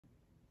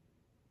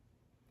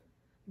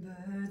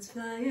Birds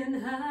flying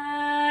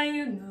high,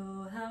 you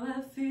know how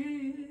I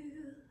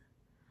feel.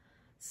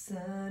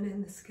 Sun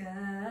in the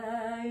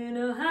sky, you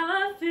know how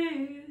I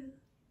feel.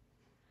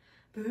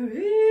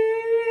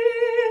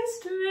 Breeze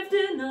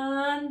drifting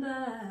on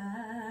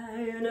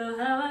by, you know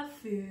how I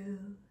feel.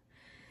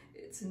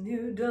 It's a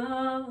new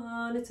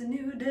dawn, it's a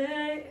new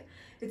day,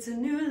 it's a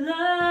new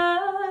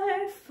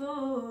life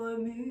for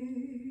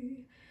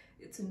me.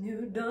 It's a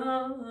new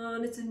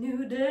dawn, it's a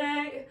new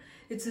day,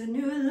 it's a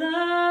new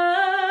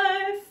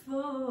life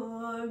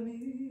for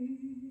me.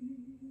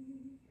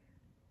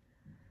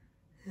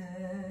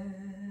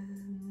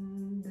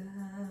 And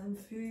I'm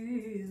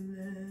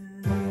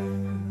feeling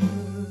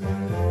good.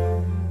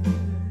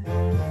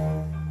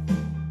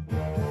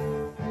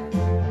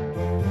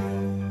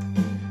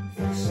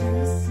 Fish in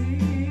the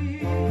sea,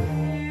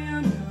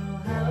 you know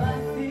how I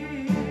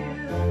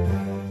feel.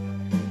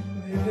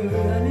 River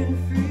running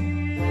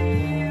free,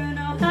 you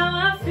know how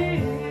I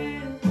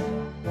feel.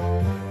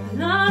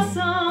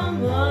 Blossom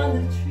on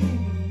the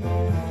tree,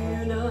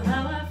 you know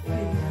how I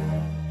feel.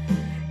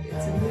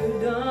 It's a new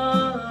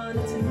dawn,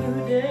 it's a new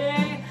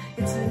day,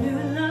 it's a new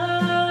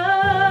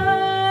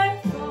life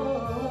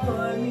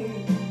for me,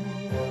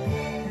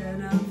 and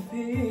I'm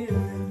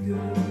feeling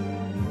good.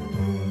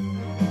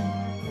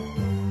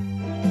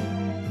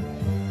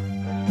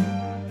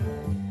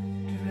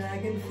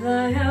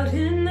 Dragonfly out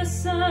in the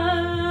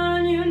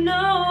sun, you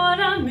know what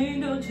I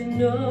mean, don't you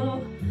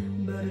know?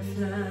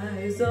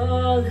 Butterflies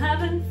all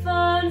having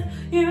fun,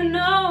 you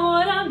know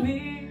what I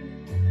mean.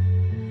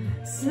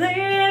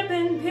 Sleep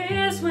in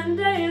peace when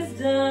day is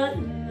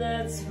done,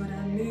 that's what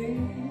I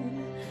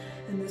mean.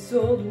 And this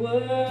old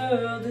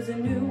world is a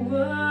new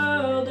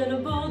world and a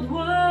bold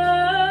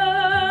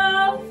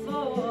world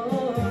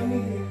for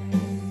me.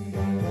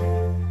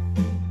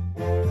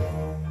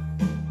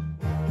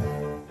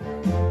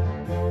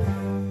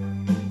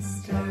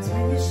 Stars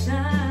when you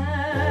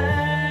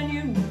shine,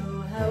 you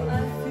know how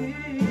I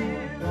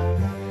feel.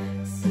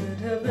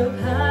 Scent of the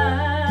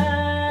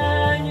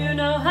pine, you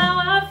know how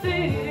I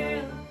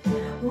feel.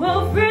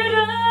 Well,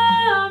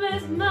 freedom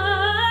is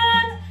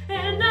mine,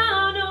 and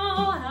I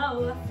know how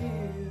I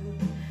feel.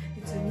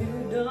 It's a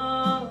new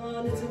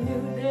dawn, it's a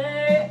new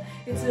day,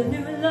 it's a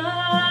new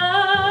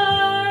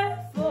life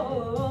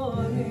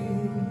for me.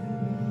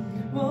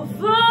 Well,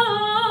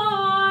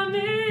 for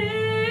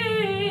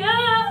me,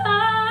 oh,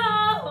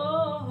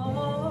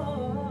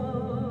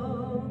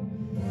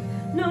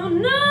 no,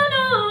 no.